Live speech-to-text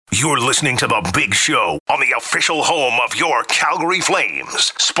You're listening to The Big Show on the official home of your Calgary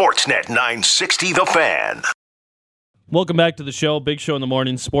Flames. Sportsnet 960 The Fan. Welcome back to the show. Big Show in the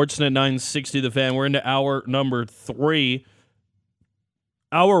morning. Sportsnet 960 The Fan. We're into hour number 3.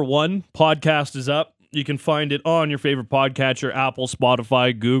 Hour 1 podcast is up. You can find it on your favorite podcatcher, Apple,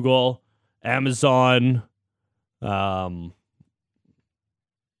 Spotify, Google, Amazon, Kijiji,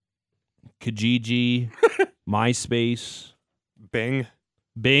 MySpace,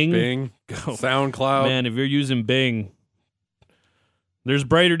 Bing, Go. SoundCloud. Man, if you're using Bing, there's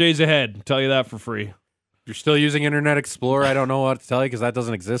brighter days ahead. I'll tell you that for free. If you're still using Internet Explorer, I don't know what to tell you because that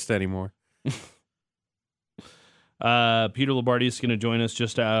doesn't exist anymore. Peter Lombardi is going to join us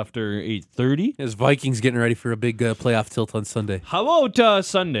just after 8:30. As Vikings getting ready for a big playoff tilt on Sunday. How about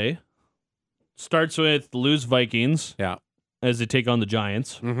Sunday? Starts with the Lose Vikings Yeah. as they take on the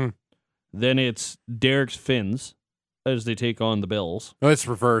Giants. Mm-hmm. Then it's Derek's Finns as they take on the Bills. No, it's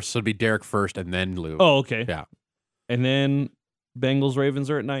reverse. So it'd be Derek first and then Lou. Oh, okay. Yeah. And then Bengals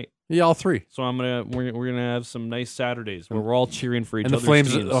Ravens are at night. Yeah, all three. So we're gonna have some nice Saturdays where we're all cheering for each And the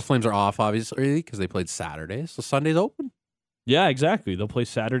other's teams. Flames are off, obviously, because they played Saturday. So Sunday's open. Yeah, exactly. They'll play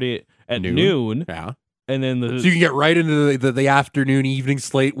Saturday at noon, Yeah. and then So you can get right into the afternoon, evening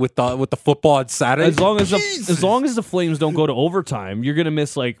slate with the football on Saturday. as long as the Flames don't go to overtime, you're gonna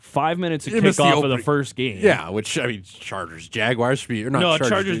miss like 5 minutes of You miss the kickoff of the opening. first game. Yeah, which, I mean, Chargers, Jaguars should be, or not No, Chargers.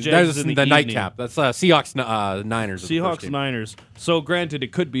 Chargers, Jags That's in the the evening. nightcap. That's Seahawks, Niners. is the first Seahawks game. Niners. So granted,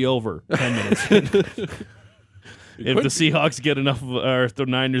 it could be over 10 minutes. If the Seahawks get enough, or if the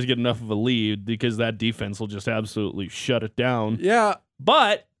Niners get enough of a lead, because that defense will just absolutely shut it down. Yeah.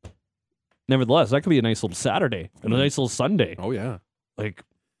 But nevertheless, that could be a nice little Saturday and a nice little Sunday. Oh, yeah. Like,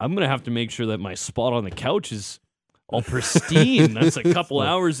 I'm gonna have to make sure that my spot on the couch is all pristine. That's a couple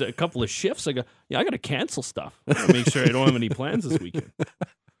hours, a couple of shifts. I gotta cancel stuff. I gotta make sure I don't have any plans this weekend.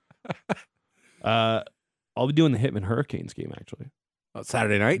 I'll be doing the Hitman Hurricanes game actually.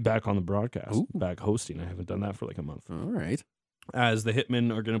 Saturday night? Back on the broadcast. Ooh. Back hosting. I haven't done that for like a month. All right. As the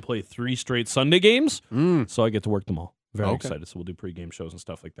Hitmen are going to play 3 straight Sunday games, so I get to work them all. Very Okay. excited. So we'll do pregame shows and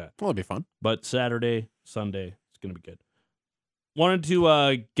stuff like that. Well, it'll be fun. But Saturday, Sunday, it's going to be good. Wanted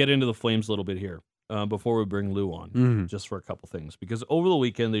to get into the Flames a little bit here before we bring Lou on, just for a couple things. Because over the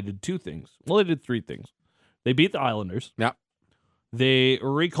weekend, they did 2 things. Well, they did 3 things. They beat the Islanders. Yeah. They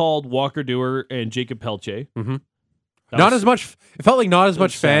recalled Walker Dewar and Jacob Pelche. Mm-hmm. That Not was- as much. It felt like not as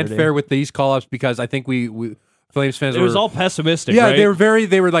much Saturday. fanfare with these call-ups because I think we Flames fans It were was all pessimistic, yeah, right?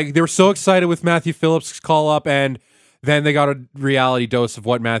 they were so excited with Matthew Phillips' call-up, and then they got a reality dose of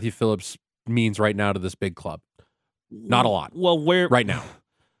what Matthew Phillips means right now to this big club. Not a lot. Well, where Right now.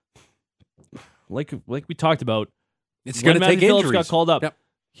 like we talked about, It's when going to Matthew take Phillips injuries. got called up, Yep.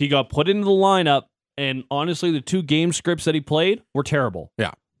 he got put into the lineup, and honestly, the 2 game scripts that he played were terrible.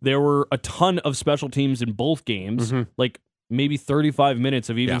 Yeah. There were a ton of special teams in both games, like maybe 35 minutes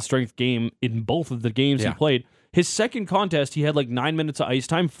of even strength game in both of the games he played. His second contest, he had like 9 minutes of ice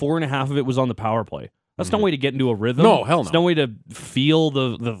time. 4.5 of it was on the power play. That's no way to get into a rhythm. No, hell no. It's no way to feel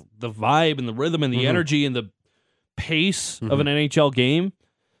the vibe and the rhythm and the energy and the pace of an NHL game.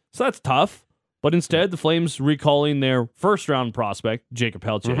 So that's tough. But instead, the Flames recalling their first-round prospect, Jacob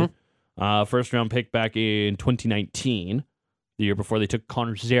Pelche, first-round pick back in 2019, the year before they took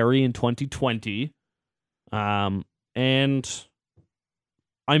Connor Zary in 2020. And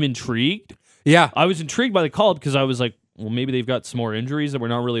I'm intrigued. Yeah. I was intrigued by the call because I was like, well, maybe they've got some more injuries that we're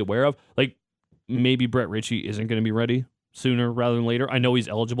not really aware of. Like, maybe Brett Ritchie isn't going to be ready sooner rather than later. I know he's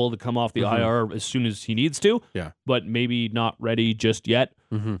eligible to come off the IR as soon as he needs to, but maybe not ready just yet.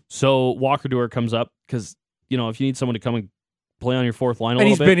 So Walker Dewar comes up because, if you need someone to come and play on your fourth line a And little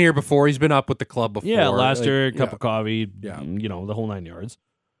he's been been here before. He's been up with the club before. Yeah, last year, Like, cup of coffee, Yeah. the whole 9 yards.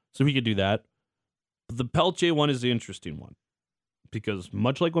 So he could do that. But the Pelche one is the interesting one because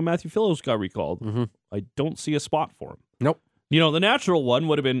much like when Matthew Phillips got recalled, I don't see a spot for him. Nope. The natural one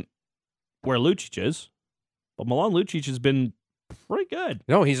would have been where Lucic is, but Milan Lucic has been pretty good.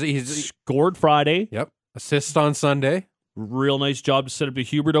 No, he's Scored Friday. Yep. Assist on Sunday. Real nice job to set up the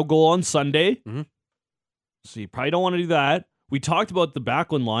Huberto goal on Sunday. Mhm. So you probably don't want to do that. We talked about the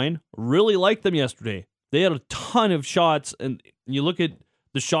Backlund line. Really liked them yesterday. They had a ton of shots, and you look at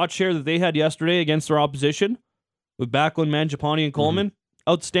the shot share that they had yesterday against their opposition with Backlund, Mangiapane, and Coleman.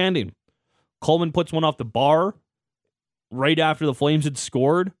 Outstanding. Coleman puts one off the bar right after the Flames had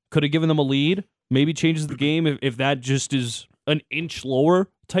scored. Could have given them a lead. Maybe changes the game if that just is an inch lower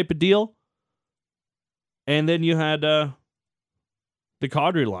type of deal. And then you had the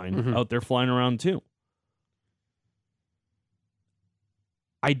Kadri line out there flying around too.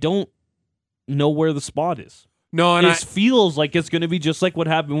 I don't know where the spot is. No, and It feels like it's going to be just like what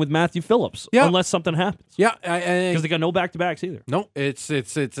happened with Matthew Phillips, Yeah. unless something happens. yeah, Because they got no back-to-backs either. no, it's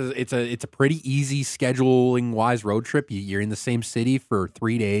a pretty easy scheduling wise road trip. You're in the same city for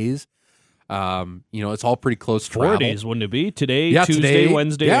 3 days. It's all pretty close. 4 travel. days, wouldn't it be? Today, Yeah, Tuesday, today,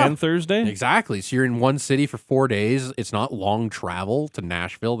 Wednesday, yeah. and Thursday? Exactly. So you're in one city for 4 days. It's not long travel to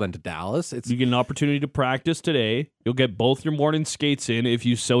Nashville then to Dallas. It's You get an opportunity to practice today. You'll get both your morning skates in if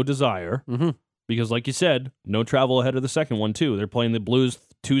you so desire. Mhm. Because, like you said, no travel ahead of the second one, too. They're playing the Blues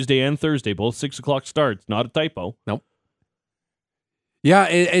Tuesday and Thursday, both 6 o'clock starts. Not a typo. Nope. Yeah,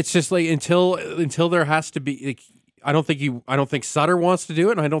 it's just like until there has to be. Like, I don't think Sutter wants to do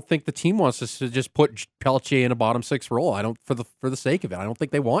it, and I don't think the team wants us to just put Pelche in a bottom six role. I don't for the sake of it. I don't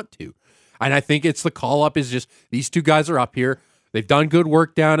think they want to, and I think it's the call up is just these two guys are up here. They've done good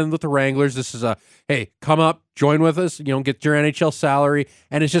work down in with the Wranglers. This is hey, come up, join with us. Get your NHL salary,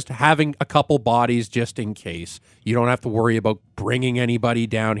 and it's just having a couple bodies just in case. You don't have to worry about bringing anybody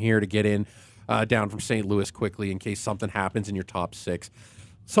down here to get in down from St. Louis quickly in case something happens in your top six.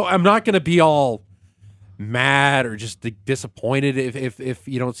 So I'm not going to be all mad or just disappointed if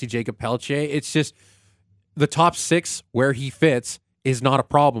you don't see Jacob Pelche. It's just the top six where he fits is not a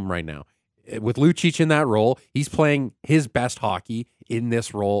problem right now. With Lucic in that role, he's playing his best hockey in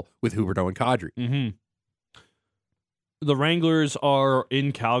this role with Huberdeau and Kadri. Mm-hmm. The Wranglers are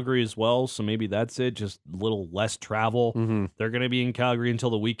in Calgary as well, so maybe that's it. Just a little less travel. Mm-hmm. They're going to be in Calgary until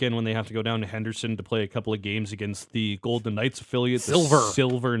the weekend when they have to go down to Henderson to play a couple of games against the Golden Knights affiliate, the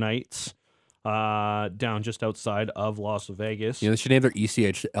Silver Knights, down just outside of Las Vegas. They should name their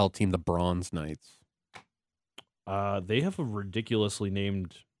ECHL team the Bronze Knights. They have a ridiculously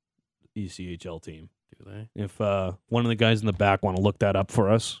named ECHL team. Do they? If one of the guys in the back want to look that up for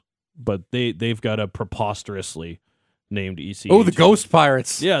us, but they've got a preposterously named ECHL. Oh, the Ghost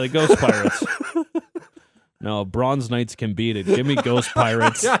Pirates. Yeah, the Ghost Pirates. No, Bronze Knights can beat it. Give me Ghost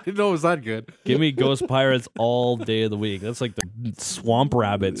Pirates. Yeah, I didn't know it was that good. Give me Ghost Pirates all day of the week. That's like the Swamp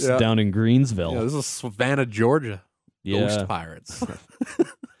Rabbits Yeah. down in Greensville. Yeah, this is Savannah, Georgia. Yeah. Ghost Pirates.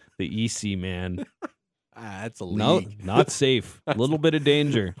 The EC, man. That's a No, league. not safe. A little bit of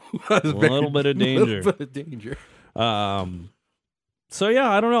danger. A little bit of danger. little bit of danger. So yeah,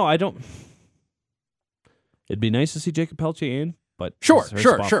 I don't know. It'd be nice to see Jacob Pelche in, but Sure, is there a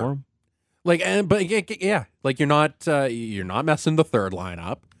sure, spot sure. for him? Yeah, like you're not messing the third line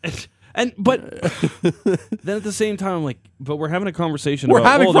up. But then at the same time, I'm like, but we're having a conversation We're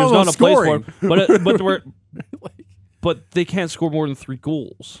about having there's not problems a place for scoring. him. But they can't score more than 3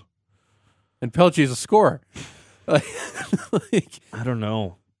 goals. And Pelche's a scorer. Like, I don't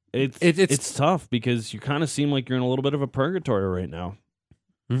know. It's- It's tough because you kind of seem like you're in a little bit of a purgatory right now,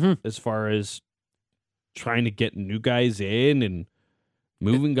 as far as trying to get new guys in and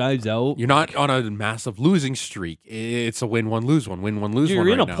moving guys out. you're not on a massive losing streak. It's a win one, lose one, win one, lose You're one.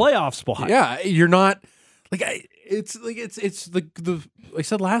 in right a now. playoff spot. Yeah, you're not like it's the like I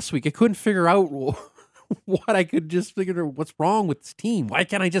said last week. I couldn't figure out what I could just figure out what's wrong with this team. Why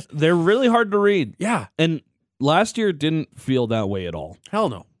can't I just? They're really hard to read. Yeah, And last year didn't feel that way at all. hell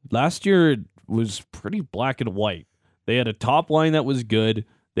no. Last year was pretty black and white. They had a top line that was good.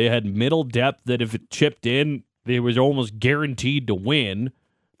 They had middle depth that if it chipped in, they was almost guaranteed to win.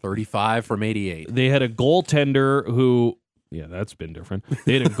 35 from 88. They had a goaltender who, yeah, that's been different.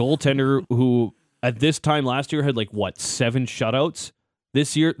 They had a goaltender who at this time last year had 7 shutouts.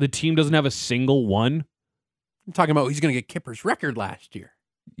 This year, the team doesn't have a single one. I'm talking about he's going to get Kipper's record last year.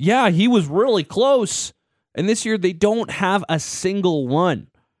 Yeah, he was really close. And this year, they don't have a single one.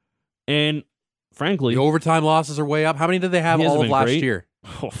 And frankly, The overtime losses are way up. How many did they have He hasn't all of been last great. year?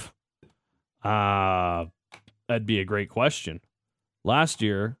 That'd be a great question. Last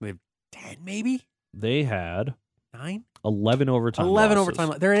year, 10 maybe? they had 9? 11 overtime 11 losses.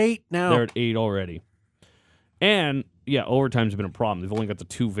 overtime. They're at 8 now. They're at 8 already. And, yeah, overtime's been a problem. They've only got the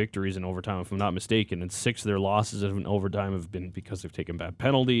 2 victories in overtime, if I'm not mistaken, and 6 of their losses in overtime have been because they've taken bad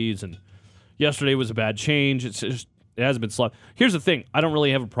penalties, and yesterday was a bad change. It's just, it hasn't been slow. Here's the thing. I don't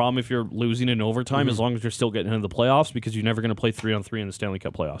really have a problem if you're losing in overtime as long as you're still getting into the playoffs because you're never going to play 3-on-3 in the Stanley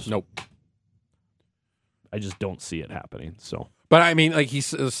Cup playoffs. Nope. I just don't see it happening, so... But I mean,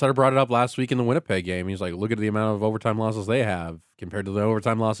 Sutter brought it up last week in the Winnipeg game. He's like, look at the amount of overtime losses they have compared to the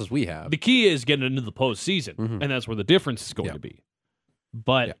overtime losses we have. The key is getting into the postseason, and that's where the difference is going to be.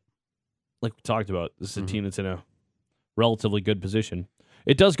 But, like we talked about, this is a team that's in a relatively good position.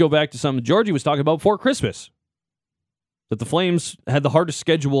 It does go back to something Georgie was talking about before Christmas, that the Flames had the hardest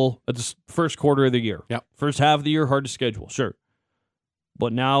schedule at the first quarter of the year. Yep. First half of the year, hardest schedule, sure.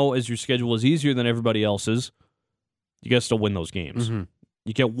 But now, as your schedule is easier than everybody else's, you got to still win those games.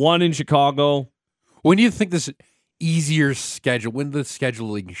 You get one in Chicago. When do you think this easier schedule? When did the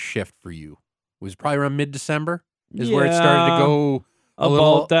scheduling shift for you? It was probably around mid-December. Is where it started to go a about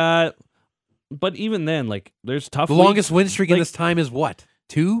little. that. But even then, like, there's tough. The weeks. longest win streak in Like, this time is what?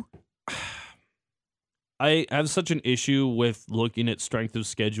 2? I have such an issue with looking at strength of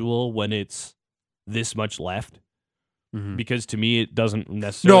schedule when it's this much left. Because to me, it doesn't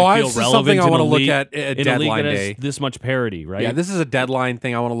necessarily feel this is relevant. something I in want to a look league- at in a league deadline that has day. this much parity, right? Yeah, this is a deadline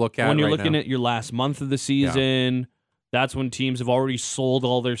thing I want to look at. When you're right looking now. at your last month of the season, that's when teams have already sold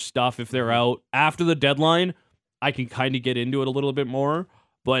all their stuff. If they're out after the deadline, I can kind of get into it a little bit more.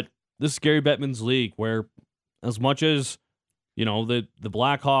 But this is Gary Bettman's league, where as much as the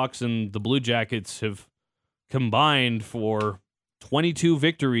Blackhawks and the Blue Jackets have combined for 22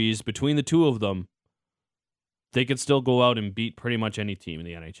 victories between the two of them, they could still go out and beat pretty much any team in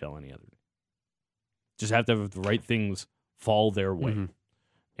the NHL any other day. Just have to have the right things fall their way.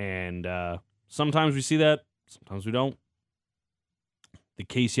 And sometimes we see that, sometimes we don't. The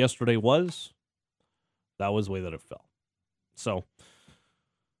case yesterday was that was the way that it fell. So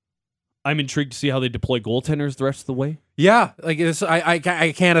I'm intrigued to see how they deploy goaltenders the rest of the way. Yeah, like this, I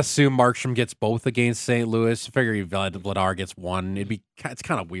can't assume Markstrom gets both against St. Louis. I figure Vladar gets one. It's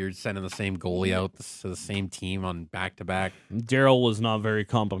kind of weird sending the same goalie out to the same team on back-to-back. Daryl was not very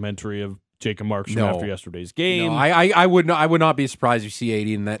complimentary of Jacob Markstrom after yesterday's game. No, I would not be surprised if you see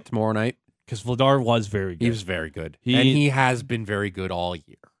 80 in that tomorrow night. Because Vladar was very good. He was very good, and he has been very good all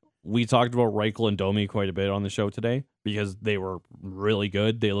year. We talked about Reichel and Domi quite a bit on the show today because they were really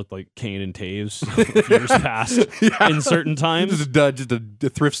good. They looked like Kane and Taves years past in certain times. Just a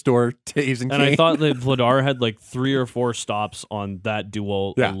thrift store, Taves and Kane. And I thought that Vladar had like 3 or 4 stops on that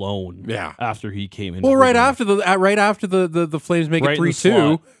duo alone. Yeah. After he came in. Well, right after the Flames make it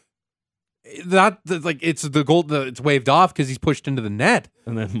 3-2. It's the goal. It's waved off because he's pushed into the net.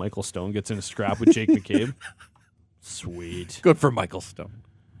 And then Michael Stone gets in a scrap with Jake McCabe. Sweet. Good for Michael Stone.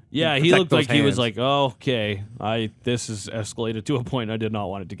 Yeah, he looked like he was like, oh, okay, this is escalated to a point I did not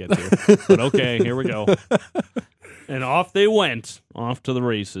want it to get to. But okay, here we go. And off they went, off to the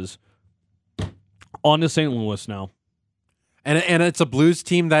races. On to St. Louis now. And it's a Blues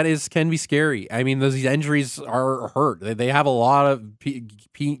team that can be scary. I mean, those injuries are hurt. They have a lot of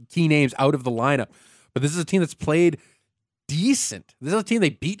key names out of the lineup. But this is a team that's played decent. This is a team,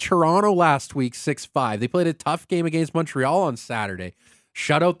 they beat Toronto last week 6-5. They played a tough game against Montreal on Saturday.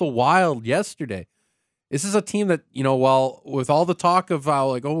 Shut out the Wild yesterday. This is a team that, with all the talk of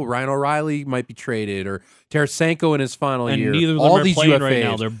how, Ryan O'Reilly might be traded or Tarasenko in his final year. And neither of them all are these playing UFAs. right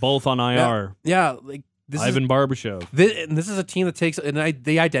now. They're both on IR. Yeah, Ivan Barbashev. This is a team that takes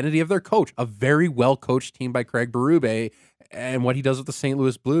the identity of their coach, a very well-coached team by Craig Berube, and what he does with the St.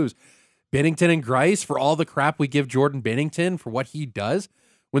 Louis Blues. Binnington and Greiss, for all the crap we give Jordan Binnington for what he does,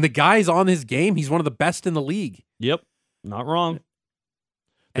 when the guy's on his game, he's one of the best in the league. Yep, not wrong.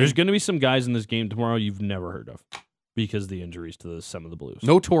 There's going to be some guys in this game tomorrow you've never heard of because of the injuries to some of the Blues.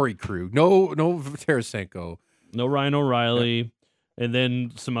 No Torrey Krug, no Tarasenko. No Ryan O'Reilly. And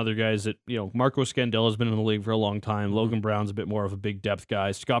then some other guys that, Marco Scandella has been in the league for a long time. Logan Brown's a bit more of a big depth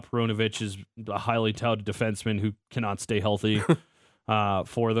guy. Scott Perunovich is a highly touted defenseman who cannot stay healthy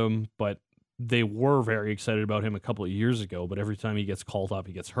for them. But they were very excited about him a couple of years ago. But every time he gets called up,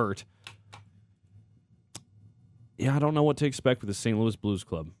 he gets hurt. Yeah, I don't know what to expect with the St. Louis Blues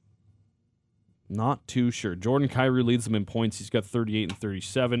club. Not too sure. Jordan Kyrou leads them in points. He's got 38 and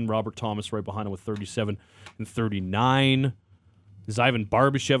 37. Robert Thomas right behind him with 37 and 39. Is Ivan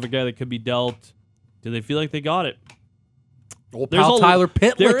Barbashev a guy that could be dealt? Do they feel like they got it? Old pal Tyler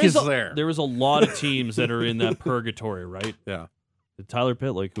Pitlick is there. There is a lot of teams that are in that purgatory, right? Yeah. Tyler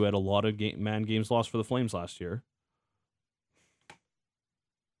Pitlick, who had a lot of games lost for the Flames last year.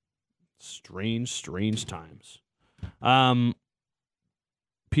 Strange times.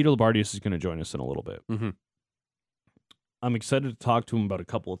 Peter Labardius is going to join us in a little bit. Mm-hmm. I'm excited to talk to him about a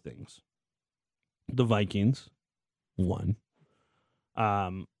couple of things. The Vikings, one.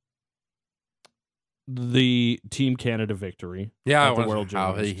 The Team Canada victory. Yeah, at the World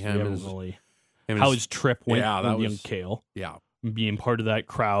Juniors. How his trip went with young Kale. Yeah. Being part of that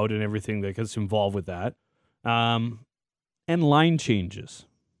crowd and everything that gets involved with that. And line changes.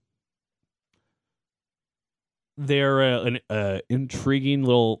 They're an intriguing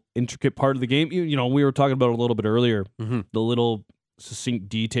little intricate part of the game. We were talking about it a little bit earlier. Mm-hmm. The little succinct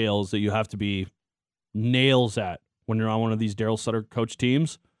details that you have to be nails at when you're on one of these Daryl Sutter coach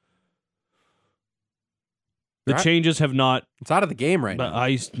teams. The changes have not. It's out of the game right now.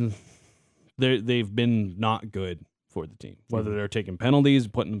 They've been not good for the team. Whether they're taking penalties,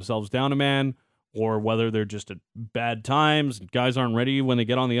 putting themselves down a man, or whether they're just at bad times, guys aren't ready when they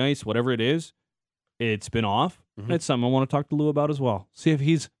get on the ice, whatever it is, It's been off. And it's something I want to talk to Lou about as well. See if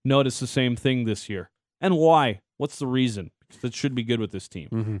he's noticed the same thing this year. And why? What's the reason? Because that should be good with this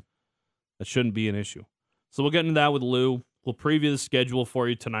team. That shouldn't be an issue. So we'll get into that with Lou. We'll preview the schedule for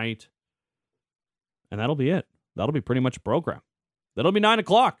you tonight. And that'll be it. That'll be pretty much a program. That'll be 9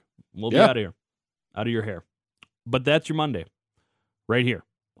 o'clock. We'll be out of here. Out of your hair. But that's your Monday. Right here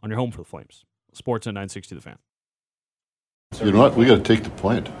on your home for the Flames. Sportsnet 960 The Fan. You know what? We got to take the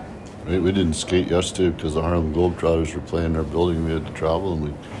point. Right? We didn't skate yesterday because the Harlem Globetrotters were playing in our building. We had to travel, and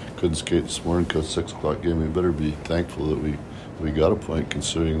we couldn't skate this morning because 6 o'clock game. We better be thankful that we got a point,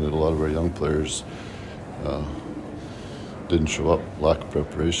 considering that a lot of our young players didn't show up. Lack of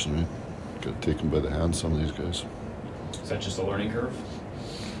preparation. Right? Got taken by the hand, some of these guys. Is that just a learning curve?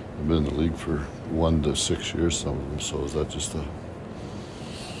 I've been in the league for 1 to 6 years, some of them. So is that just a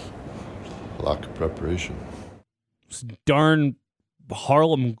lack of preparation? This darn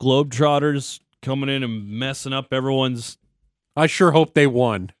Harlem Globetrotters coming in and messing up everyone's. I sure hope they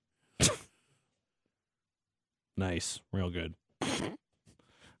won. Nice. Real good.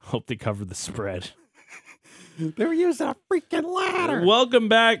 Hope they covered the spread. They were using a freaking ladder. Welcome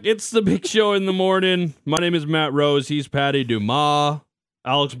back. It's the Big Show in the morning. My name is Matt Rose. He's Patty Dumas.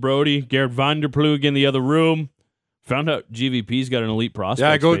 Alex Brody. Garrett Vanderplug in the other room. Found out GVP's got an elite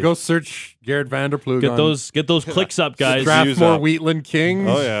prospect. Yeah, page. go search Garrett Vanderplug. Get those clicks up, guys. Strathmore Wheatland Kings.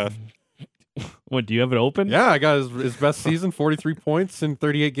 Oh, yeah. What, do you have it open? Yeah, I got his best season, 43 points in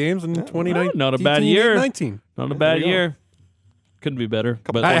 38 games in 2019. Not a bad year. 19. Not a bad year. Couldn't be better.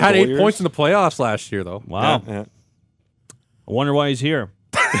 Couple I had 8 points in the playoffs last year, though. Wow. Yeah. I wonder why he's here.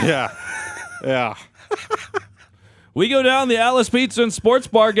 Yeah. Yeah. We go down the Alice Pizza and Sports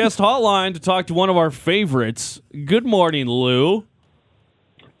Bar guest hotline to talk to one of our favorites. Good morning, Lou.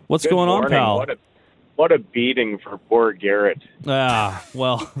 What's going on, pal? What a beating for poor Garrett.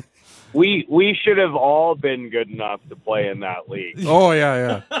 Well, we should have all been good enough to play in that league. Oh,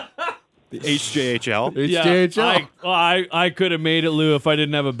 yeah. The HJHL. HJHL. I could have made it, Lou, if I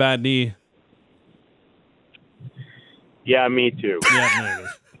didn't have a bad knee. Yeah, me too. Yeah, there it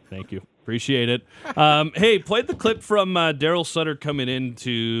is. Thank you. Appreciate it. Hey, played the clip from Daryl Sutter coming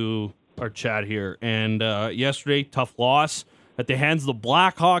into our chat here. And yesterday, tough loss at the hands of the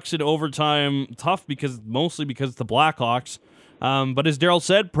Blackhawks in overtime. Tough mostly because it's the Blackhawks. But as Daryl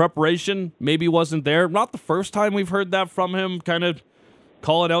said, preparation maybe wasn't there. Not the first time we've heard that from him, kind of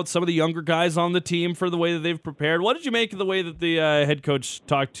calling out some of the younger guys on the team for the way that they've prepared. What did you make of the way that the head coach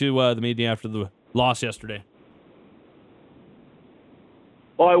talked to the media after the loss yesterday?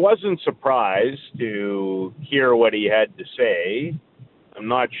 Well, I wasn't surprised to hear what he had to say. I'm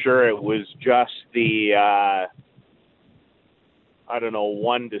not sure it was just the,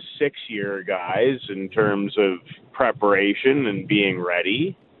 1 to 6 year guys in terms of preparation and being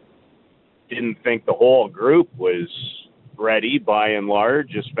ready. Didn't think the whole group was ready by and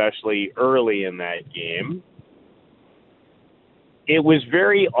large, especially early in that game. It was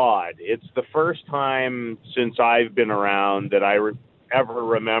very odd. It's the first time since I've been around that I ever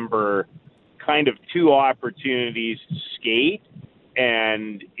remember kind of 2 opportunities to skate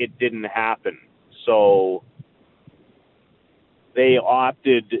and it didn't happen. So they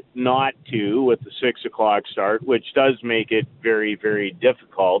opted not to with the 6 o'clock start, which does make it very, very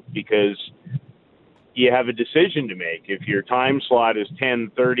difficult because you have a decision to make. If your time slot is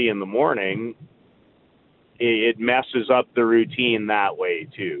 10:30 in the morning, it messes up the routine that way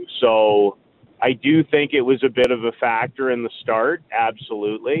too. So I do think it was a bit of a factor in the start,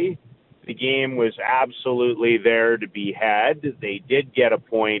 absolutely. The game was absolutely there to be had. They did get a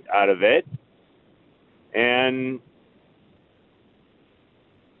point out of it. And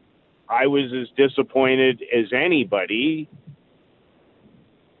I was as disappointed as anybody.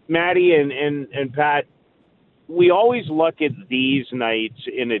 Maddie and Pat, we always look at these nights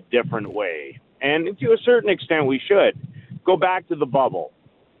in a different way. And to a certain extent, we should. Go back to the bubble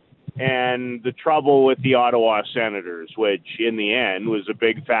and the trouble with the Ottawa Senators, which in the end was a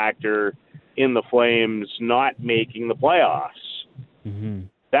big factor in the Flames not making the playoffs. Mm-hmm.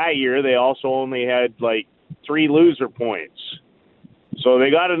 That year, they also only had 3 loser points. So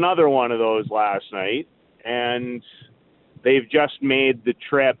they got another one of those last night, and they've just made the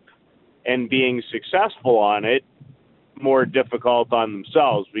trip and being successful on it more difficult on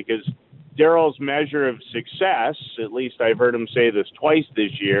themselves because Daryl's measure of success, at least I've heard him say this twice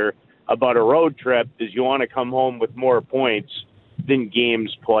this year, about a road trip is you want to come home with more points than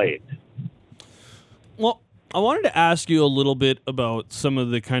games played. Well, I wanted to ask you a little bit about some of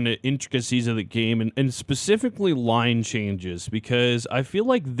the kind of intricacies of the game and specifically line changes, because I feel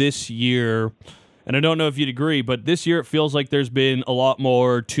like this year and I don't know if you'd agree, but this year it feels like there's been a lot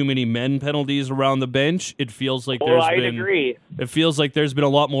more too many men penalties around the bench. It feels like I'd agree. It feels like there's been a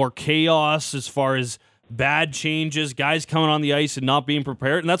lot more chaos as far as bad changes, guys coming on the ice and not being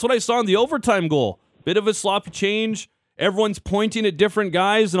prepared. And that's what I saw in the overtime goal. Bit of a sloppy change. Everyone's pointing at different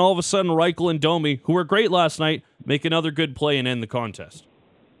guys, and all of a sudden Reichel and Domi, who were great last night, make another good play and end the contest.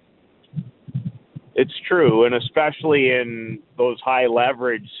 It's true, and especially in those high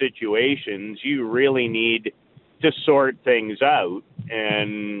leverage situations, you really need to sort things out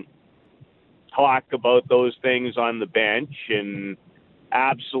and talk about those things on the bench and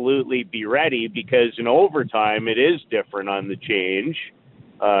absolutely be ready, because in overtime it is different on the change.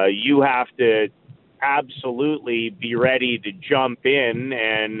 You have to absolutely be ready to jump in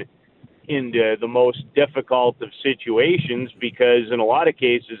and into the most difficult of situations, because in a lot of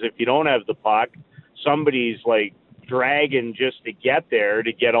cases, if you don't have the puck, somebody's like dragging just to get there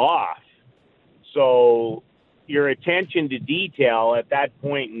to get off. So your attention to detail at that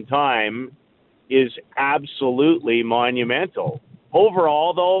point in time is absolutely monumental.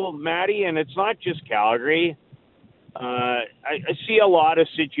 Overall, though, Matty, and it's not just Calgary, I see a lot of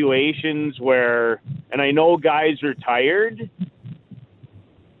situations where, and I know guys are tired,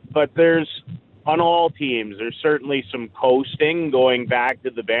 but there's, on all teams, there's certainly some coasting going back to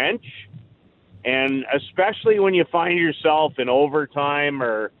the bench. And especially when you find yourself in overtime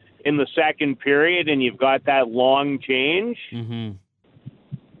or in the second period and you've got that long change,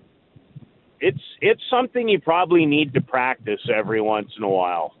 it's something you probably need to practice every once in a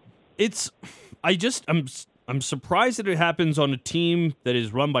while. I'm surprised that it happens on a team that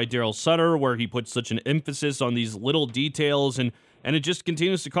is run by Daryl Sutter, where he puts such an emphasis on these little details, and it just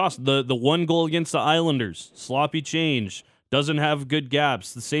continues to cost. The one goal against the Islanders, sloppy change, doesn't have good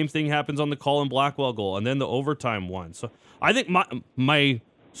gaps. The same thing happens on the Colin Blackwell goal, and then the overtime one. So I think my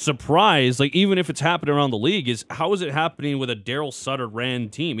surprise, like even if it's happening around the league, is how is it happening with a Daryl Sutter ran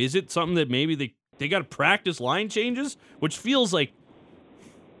team? Is it something that maybe they got to practice line changes, which feels like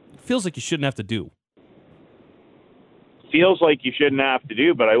you shouldn't have to do? Feels like you shouldn't have to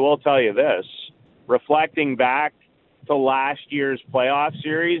do, but I will tell you this: reflecting back to last year's playoff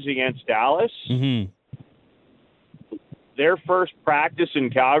series against Dallas. Their first practice in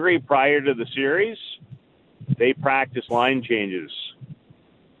Calgary prior to the series, they practiced line changes.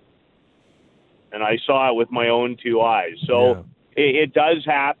 And I saw it with my own two eyes. So it does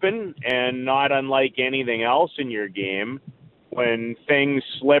happen, and not unlike anything else in your game, when things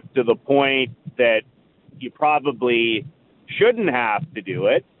slip to the point that you probably shouldn't have to do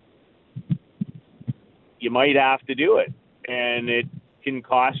it, you might have to do it. And it can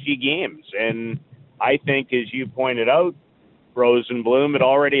cost you games. And I think, as you pointed out, Rosenblum, it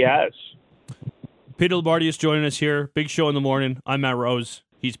already has. Peter Labardi is joining us here. Big show in the morning. I'm Matt Rose.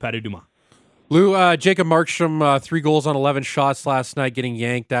 He's Patty Dumas. Lou, Jacob Markstrom, 3 goals on 11 shots last night, getting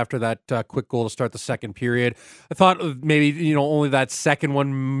yanked after that quick goal to start the second period. I thought maybe, only that second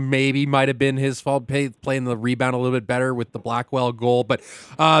one maybe might have been his fault, playing the rebound a little bit better with the Blackwell goal. But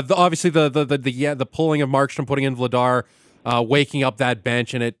obviously the pulling of Markstrom, putting in Vladar, waking up that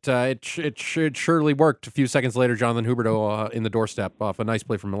bench, and it surely worked. A few seconds later, Jonathan Huberdeau in the doorstep off a nice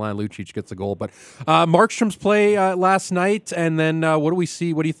play from Milan Lucic gets the goal. But Markstrom's play last night, and then what do we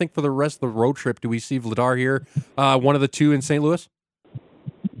see? What do you think for the rest of the road trip? Do we see Vladar here, one of the two in St. Louis?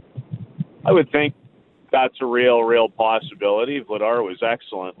 I would think that's a real possibility. Vladar was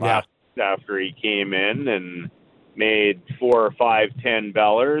excellent last after he came in and made 4 or 5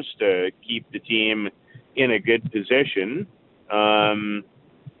 10-bellers to keep the team in a good position.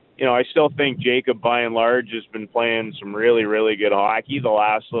 I still think Jacob, by and large, has been playing some really good hockey the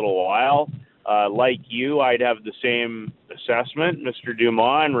last little while. Like you, I'd have the same assessment, Mr.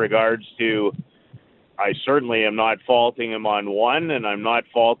 Dumas, in regards to, I certainly am not faulting him on 1, and I'm not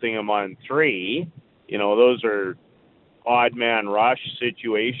faulting him on 3. Those are odd man rush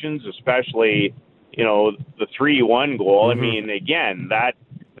situations, especially, the 3-1 goal. I mean, again, that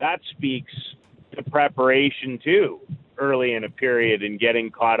speaks to preparation too, early in a period, and getting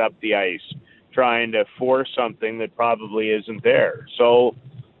caught up the ice, trying to force something that probably isn't there. So,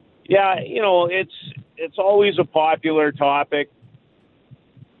 it's always a popular topic.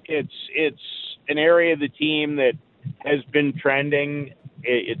 It's an area of the team that has been trending.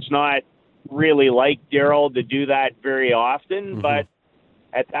 It's not really like Daryl to do that very often, but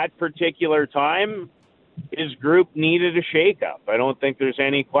at that particular time, his group needed a shakeup. I don't think there's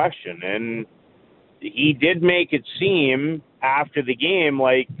any question. And he did make it seem after the game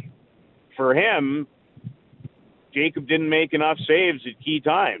like, for him, Jacob didn't make enough saves at key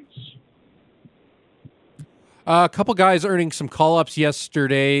times. A couple guys earning some call-ups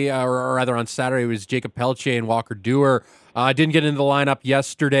yesterday, or rather on Saturday, was Jacob Pelletier and Walker Duehr. Didn't get into the lineup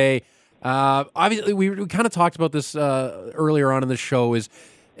yesterday. Obviously, we kind of talked about this earlier on in the show.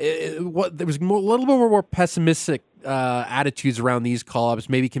 There was a little bit more pessimistic attitudes around these call-ups,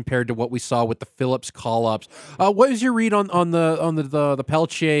 maybe compared to what we saw with the Phillips call-ups. What is your read on the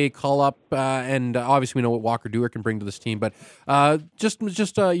Pelletier call-up? And obviously, we know what Walker Duehr can bring to this team, but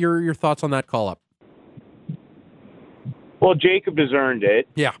just your thoughts on that call-up. Well, Jacob has earned it.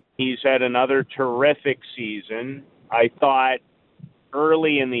 Yeah. He's had another terrific season. I thought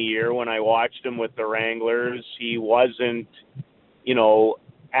early in the year when I watched him with the Wranglers, he wasn't,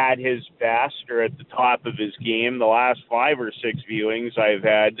 at his best or at the top of his game. The last 5 or 6 viewings I've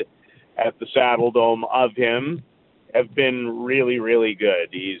had at the Saddle Dome of him have been really, really good.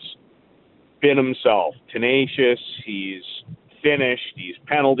 He's been himself, tenacious. He's finished. He's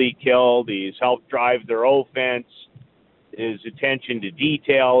penalty killed. He's helped drive their offense. His attention to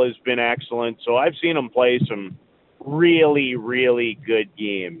detail has been excellent. So I've seen him play some really, really good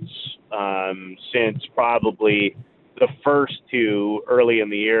games since probably the first 2 early in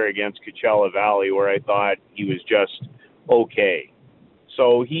the year against Coachella Valley, where I thought he was just okay.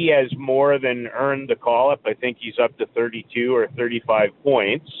 So he has more than earned the call-up. I think he's up to 32 or 35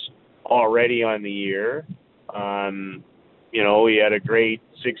 points already on the year. He had a great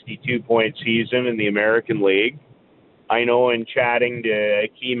 62-point season in the American League. I know in chatting to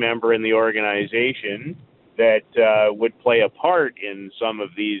a key member in the organization that would play a part in some of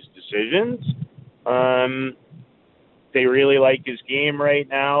these decisions. They really like his game right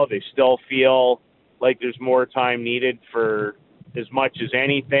now. They still feel like there's more time needed for, as much as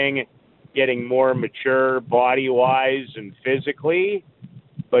anything, getting more mature body-wise and physically.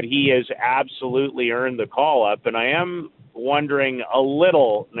 But he has absolutely earned the call-up. And I am wondering a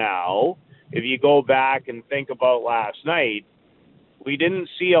little now, if you go back and think about last night, we didn't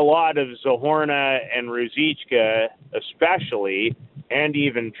see a lot of Zohorna and Ruzicka especially, and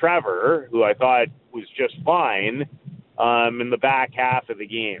even Trevor, who I thought was just fine, in the back half of the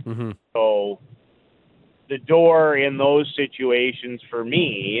game. Mm-hmm. So the door in those situations for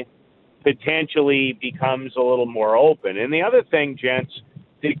me potentially becomes a little more open. And the other thing, gents,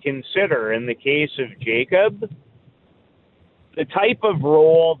 to consider in the case of Jacob, the type of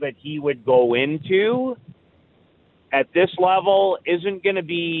role that he would go into at this level isn't going to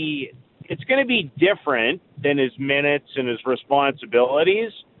be, it's going to be different than his minutes and his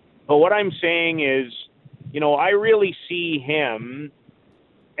responsibilities. But what I'm saying is, I really see him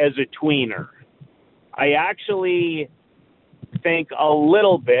as a tweener. I actually think a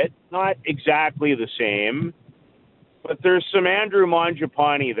little bit, not exactly the same, but there's some Andrew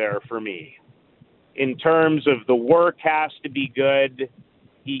Mangiapane there for me. In terms of the work has to be good.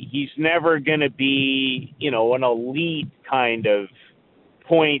 He's never going to be, an elite kind of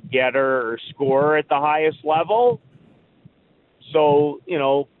point getter or scorer at the highest level. So,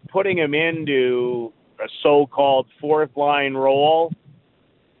 putting him into a so-called fourth line role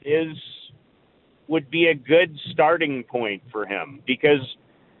would be a good starting point for him, because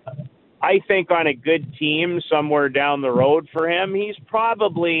I think on a good team somewhere down the road for him, he's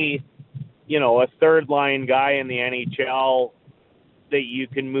probably, a third line guy in the NHL that you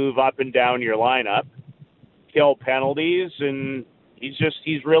can move up and down your lineup, kill penalties, and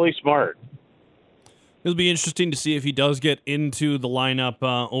he's really smart. It'll be interesting to see if he does get into the lineup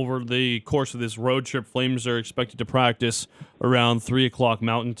over the course of this road trip. Flames are expected to practice around 3 o'clock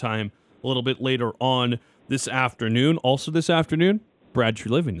Mountain Time a little bit later on this afternoon. Also this afternoon, Brad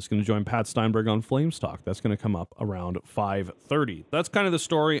Treliving is going to join Pat Steinberg on Flames Talk. That's going to come up around 5:30. That's kind of the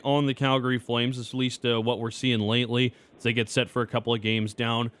story on the Calgary Flames, at least what we're seeing lately as they get set for a couple of games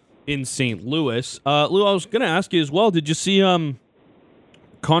down in St. Louis. Lou, I was going to ask you as well, did you see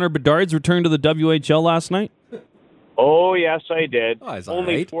Connor Bedard's return to the WHL last night? Oh, yes, I did. Oh,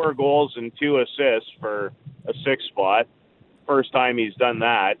 Only right. 4 goals and 2 assists for a 6th spot. First time he's done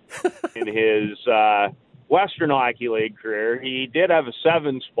that in his Western Hockey League career. He did have a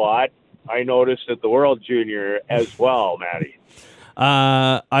 7th spot, I noticed, at the World Junior as well, Matty.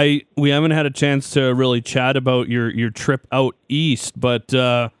 We haven't had a chance to really chat about your trip out east, but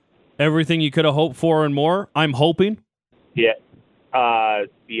everything you could have hoped for and more, I'm hoping. Yeah,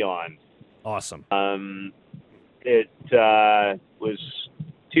 beyond. Awesome. It was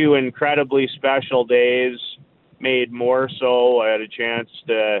 2 incredibly special days, made more so. I had a chance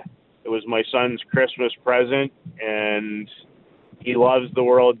it was my son's Christmas present, and he loves the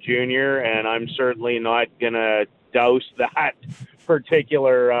World Junior, and I'm certainly not going to douse that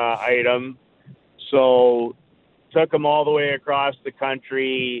particular item. So took him all the way across the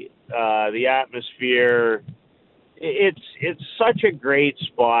country. The atmosphere it's such a great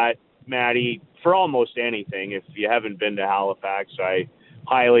spot, Maddie, for almost anything. If you haven't been to Halifax, I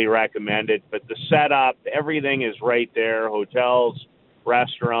highly recommend it. But the setup, everything is right there. Hotels,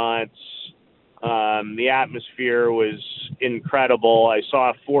 restaurants. The atmosphere was incredible. I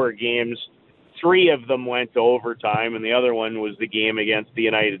saw 4 games. 3 of them went to overtime, and the other one was the game against the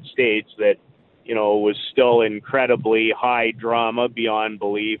United States that, was still incredibly high drama beyond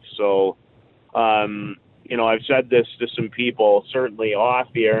belief. So, I've said this to some people, certainly off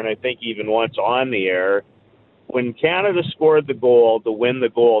the air, and I think even once on the air, when Canada scored the goal to win the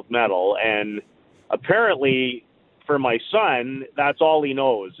gold medal, and apparently for my son, that's all he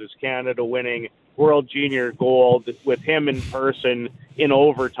knows is Canada winning World Junior gold with him in person in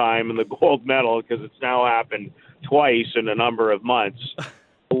overtime and the gold medal, because it's now happened twice in a number of months.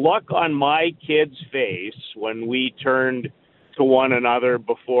 The look on my kid's face when we turned to one another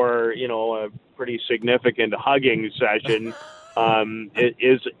before, a pretty significant hugging session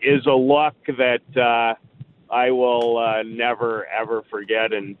is a look that I will never, ever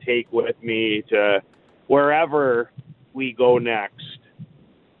forget and take with me to wherever we go next.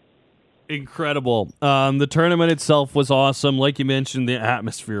 Incredible. The tournament itself was awesome. Like you mentioned, the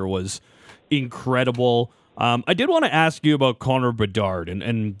atmosphere was incredible. I did want to ask you about Connor Bedard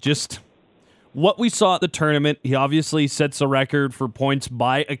and just what we saw at the tournament. He obviously sets a record for points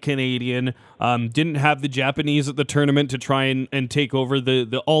by a Canadian. Didn't have the Japanese at the tournament to try and take over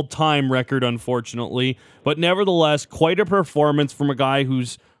the all-time record, unfortunately. But nevertheless, quite a performance from a guy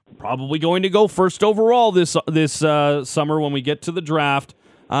who's probably going to go first overall this summer when we get to the draft.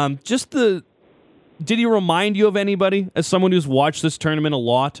 Did he remind you of anybody as someone who's watched this tournament a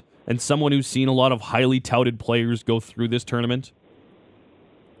lot and someone who's seen a lot of highly touted players go through this tournament?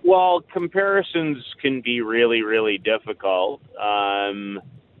 Well, comparisons can be really, really difficult.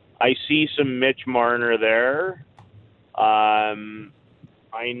 I see some Mitch Marner there. I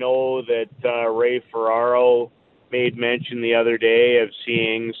know that Ray Ferraro made mention the other day of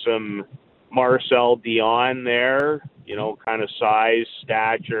seeing some Marcel Dion there, kind of size,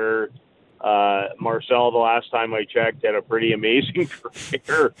 stature. Marcel, the last time I checked, had a pretty amazing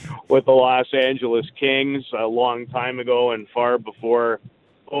career with the Los Angeles Kings a long time ago and far before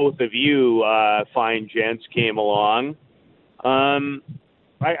both of you fine gents came along.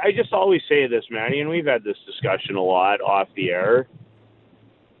 I just always say this, Manny, and we've had this discussion a lot off the air.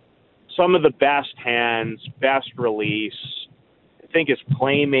 Some of the best hands, best release. I think his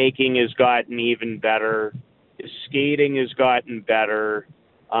playmaking has gotten even better. His skating has gotten better.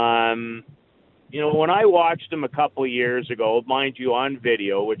 When I watched him a couple of years ago, mind you, on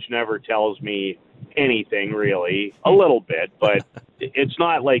video, which never tells me anything really, a little bit, but it's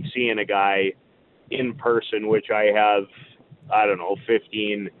not like seeing a guy in person, which I have,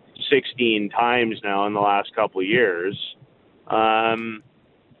 15, 16 times now in the last couple of years.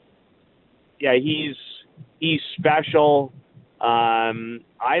 He's special.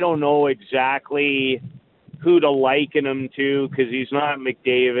 I don't know exactly who to liken him to, because he's not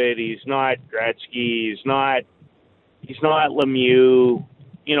McDavid, he's not Gretzky, he's not Lemieux.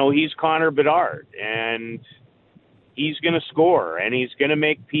 He's Connor Bedard, and he's going to score, and he's going to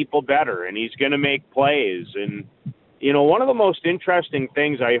make people better, and he's going to make plays. And, one of the most interesting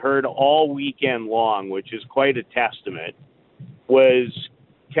things I heard all weekend long, which is quite a testament, was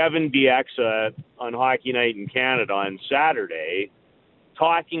Kevin Bieksa on Hockey Night in Canada on Saturday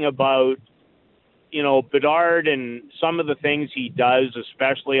talking about, Bedard and some of the things he does,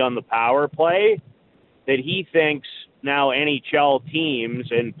 especially on the power play, that he thinks now NHL teams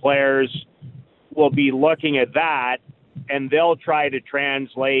and players will be looking at that, and they'll try to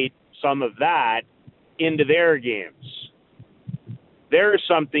translate some of that into their games. There's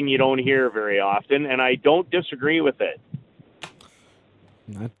something you don't hear very often, and I don't disagree with it.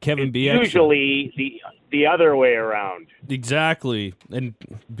 Not Kevin Bieksa. Usually the other way around. Exactly. And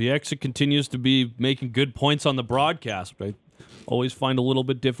Bieksa continues to be making good points on the broadcast, but I always find a little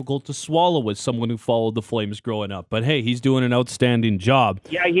bit difficult to swallow as someone who followed the Flames growing up. But hey, he's doing an outstanding job.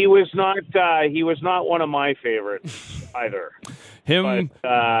 Yeah, he was not one of my favorites either. Him,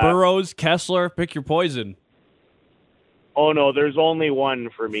 Burrows, Kessler, pick your poison. Oh no, there's only one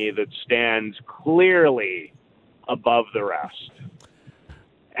for me that stands clearly above the rest.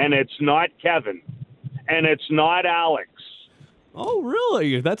 And it's not Kevin. And it's not Alex. Oh,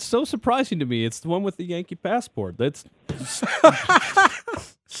 really? That's so surprising to me. It's the one with the Yankee passport. That's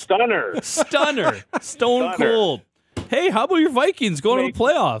Stunner. Stone cold. Hey, how about your Vikings going to the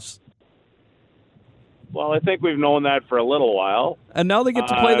playoffs? Well, I think we've known that for a little while. And now they get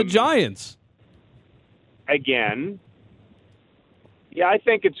to play the Giants. Again. Yeah, I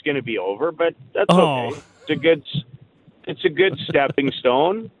think it's going to be over, but that's okay. It's a good stepping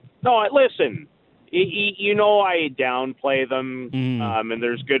stone. No, listen, I downplay them, and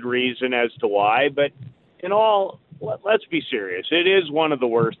there's good reason as to why. But let's be serious. It is one of the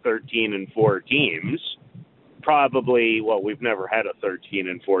worst 13-4 teams. Probably, we've never had a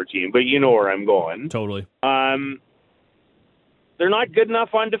 13-4 team, but you know where I'm going. Totally. They're not good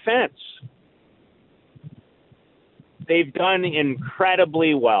enough on defense. They've done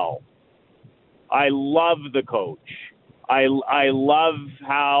incredibly well. I love the coach. I love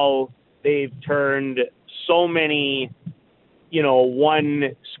how they've turned so many,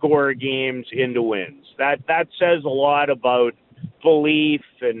 one-score games into wins. That says a lot about belief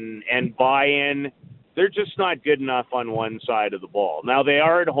and buy-in. They're just not good enough on one side of the ball. Now, they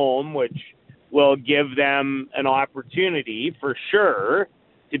are at home, which will give them an opportunity for sure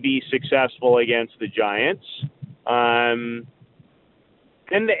to be successful against the Giants.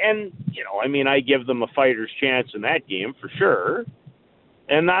 I give them a fighter's chance in that game for sure.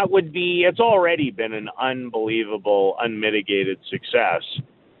 And it's already been an unbelievable, unmitigated success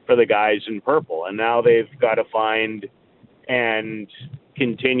for the guys in purple. And now they've got to find and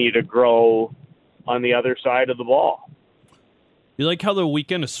continue to grow on the other side of the ball. You like how the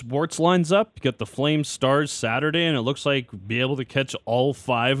weekend of sports lines up? You got the Flames Stars Saturday, and it looks like be able to catch all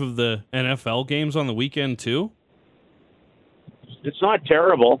 5 of the NFL games on the weekend too? It's not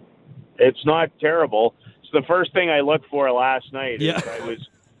terrible. It's the first thing I looked for last night. Yeah. I was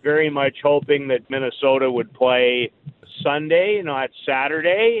very much hoping that Minnesota would play Sunday, not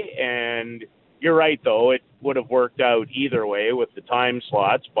Saturday. And you're right, though. It would have worked out either way with the time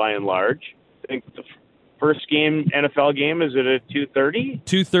slots, by and large. I think the first NFL game, is it at 2:30?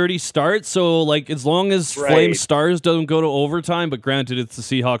 2:30 start. So, as long as Flames Stars doesn't go to overtime, but granted, it's the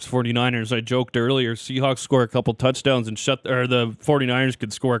Seahawks 49ers. I joked earlier, Seahawks score a couple touchdowns and the 49ers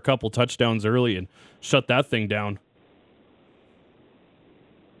could score a couple touchdowns early and shut that thing down.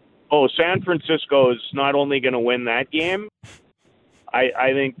 Oh, San Francisco is not only going to win that game,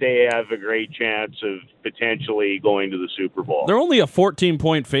 I think they have a great chance of potentially going to the Super Bowl. They're only a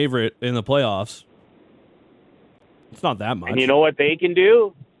 14-point favorite in the playoffs. It's not that much. And you know what they can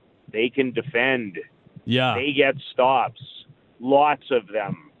do? They can defend. Yeah. They get stops. Lots of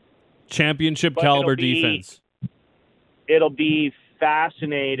them. Championship caliber defense. It'll be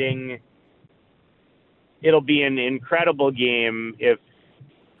fascinating. It'll be an incredible game if,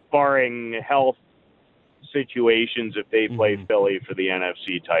 barring health situations, if they play Philly for the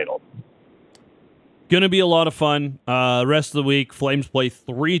NFC title. Going to be a lot of fun. Rest of the week, Flames play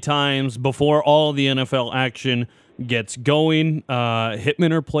 3 times before all the NFL action gets going.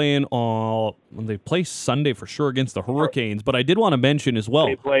 Hitmen are playing they play Sunday for sure against the Hurricanes, but I did want to mention as well.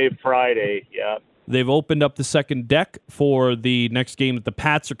 They play Friday, yeah. They've opened up the second deck for the next game that the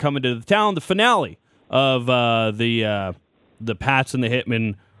Pats are coming to the town, the finale of the Pats and the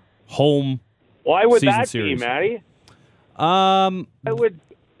Hitmen home. Why would season that series. be, Matty?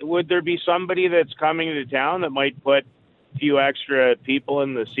 Would there be somebody that's coming to town that might put a few extra people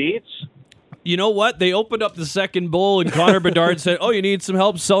in the seats? You know what? They opened up the second bowl, and Connor Bedard said, "Oh, you need some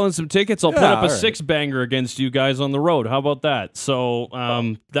help selling some tickets? I'll put up a 6-banger against you guys on the road. How about that?" So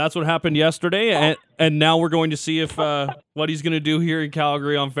that's what happened yesterday, and now we're going to see if what he's going to do here in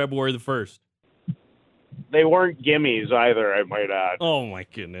Calgary on February the 1st. They weren't gimmies either, I might add. Oh my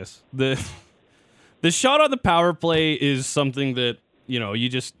goodness. The shot on the power play is something that, you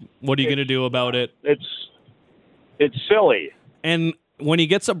just, what are you going to do about it? It's silly. And when he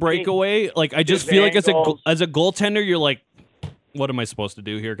gets a breakaway, I just feel like as a goaltender, you're like, what am I supposed to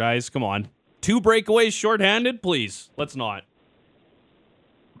do here, guys? Come on. 2 breakaways shorthanded? Please, let's not.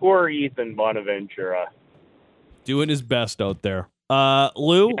 Poor Ethan Bonaventura. Doing his best out there.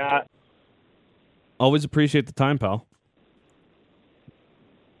 Lou? Yeah. Always appreciate the time, pal.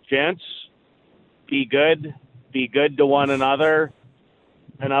 Gents, be good. Be good to one another.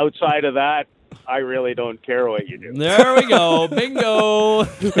 And outside of that, I really don't care what you do. There we go. Bingo.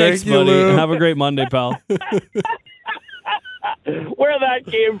 Thanks, you, buddy. Lou. Have a great Monday, pal. Where that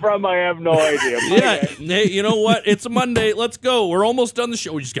came from, I have no idea. Yeah. Hey, you know what? It's a Monday. Let's go. We're almost done the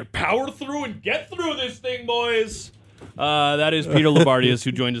show. We just got to power through and get through this thing, boys. That is Peter Labardius,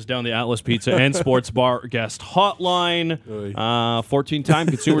 who joined us down the Atlas Pizza and Sports Bar guest hotline. 14-time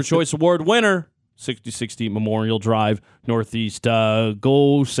Consumer Choice Award winner. 6060 Memorial Drive, Northeast.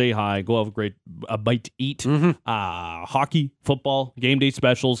 Go say hi. Go have a bite to eat. Hockey, football, game day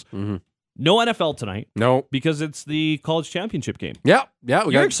specials. No NFL tonight No. because it's the college championship game. Yeah. We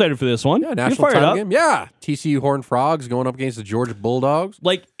You're got excited for this one. yeah, You're national fired title up. game. Yeah. TCU Horned Frogs going up against the Georgia Bulldogs.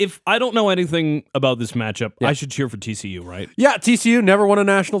 Like, if I don't know anything about this matchup, I should cheer for TCU, right? Yeah, TCU never won a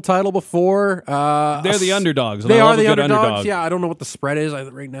national title before. They're the underdogs. And They I are love a the good underdogs. underdog. Yeah, I don't know what the spread is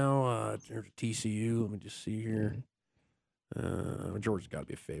right now. TCU. Let me just see here. Georgia's got to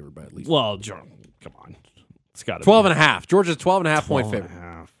be a favorite by at least Well, come on. It's got to 12.5. Georgia's 12.5 point favorite.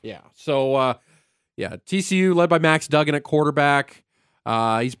 half. Yeah. So, TCU led by Max Duggan at quarterback.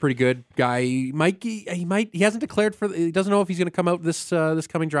 He's a pretty good guy. He hasn't declared he doesn't know if he's going to come out this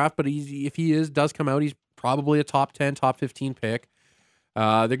coming draft, but if he does come out, he's probably a top 10, top 15 pick.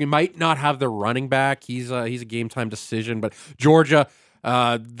 They might not have their running back. He's a game time decision, but Georgia,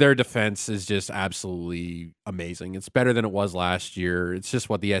 their defense is just absolutely amazing. It's better than it was last year. It's just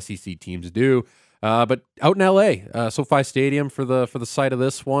what the SEC teams do. But out in LA, SoFi Stadium for the site of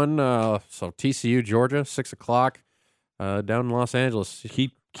this one. So TCU, Georgia, 6:00, down in Los Angeles.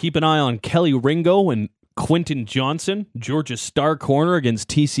 Keep an eye on Kelly Ringo and Quentin Johnson, Georgia's star corner against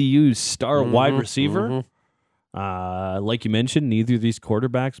TCU's star wide receiver. Like you mentioned, neither of these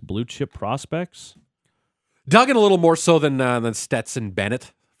quarterbacks blue chip prospects. Duggan a little more so than Stetson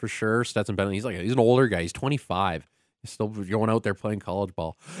Bennett for sure. Stetson Bennett, he's an older guy. He's 25. He's still going out there playing college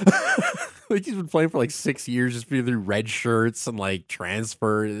ball. Like he's been playing for like 6 years, just through red shirts and like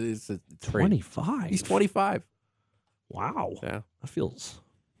transfer. It's 25. He's 25. Wow. Yeah, That feels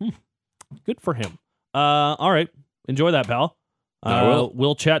good for him. All right. Enjoy that, pal. I will.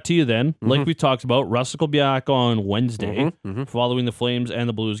 We'll chat to you then. Like we talked about, Russick will be back on Wednesday following the Flames and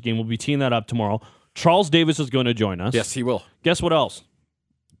the Blues game. We'll be teeing that up tomorrow. Charles Davis is going to join us. Yes, he will. Guess what else?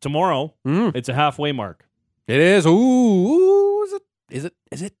 Tomorrow, it's a halfway mark. It is. Ooh, is it?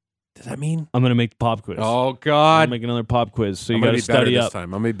 Does that mean? I'm going to make the pop quiz. Oh I'll God! make another pop quiz. So you I'm got gonna to be better study this up. time.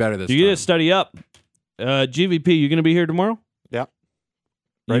 I'm gonna be better this You got to time. study up. GVP, you going to be here tomorrow? Yeah.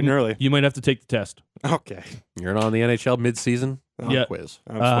 Bright and early. You might have to take the test. Okay. You're on the NHL midseason Yeah. quiz.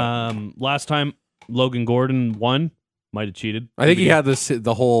 Last time Logan Gordon won, might have cheated. I think he had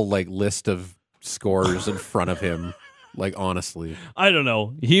the whole like list of scores in front of him. Like honestly, I don't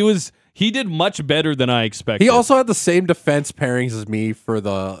know. He did much better than I expected. he also had the same defense pairings as me for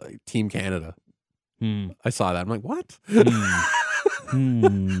the Team Canada. I saw that. I'm like, what?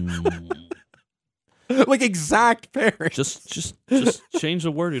 Like exact pairings. Just change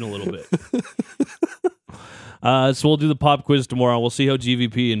the wording a little bit. So we'll do the pop quiz tomorrow. We'll see how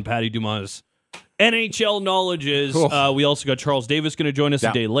GVP and Patty Dumas' NHL knowledge is. Cool. We also got Charles Davis going to join us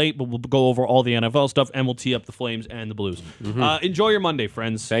a day late, but we'll go over all the NFL stuff and we'll tee up the Flames and the Blues. Enjoy your Monday,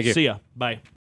 friends. Thank you. See ya. Bye.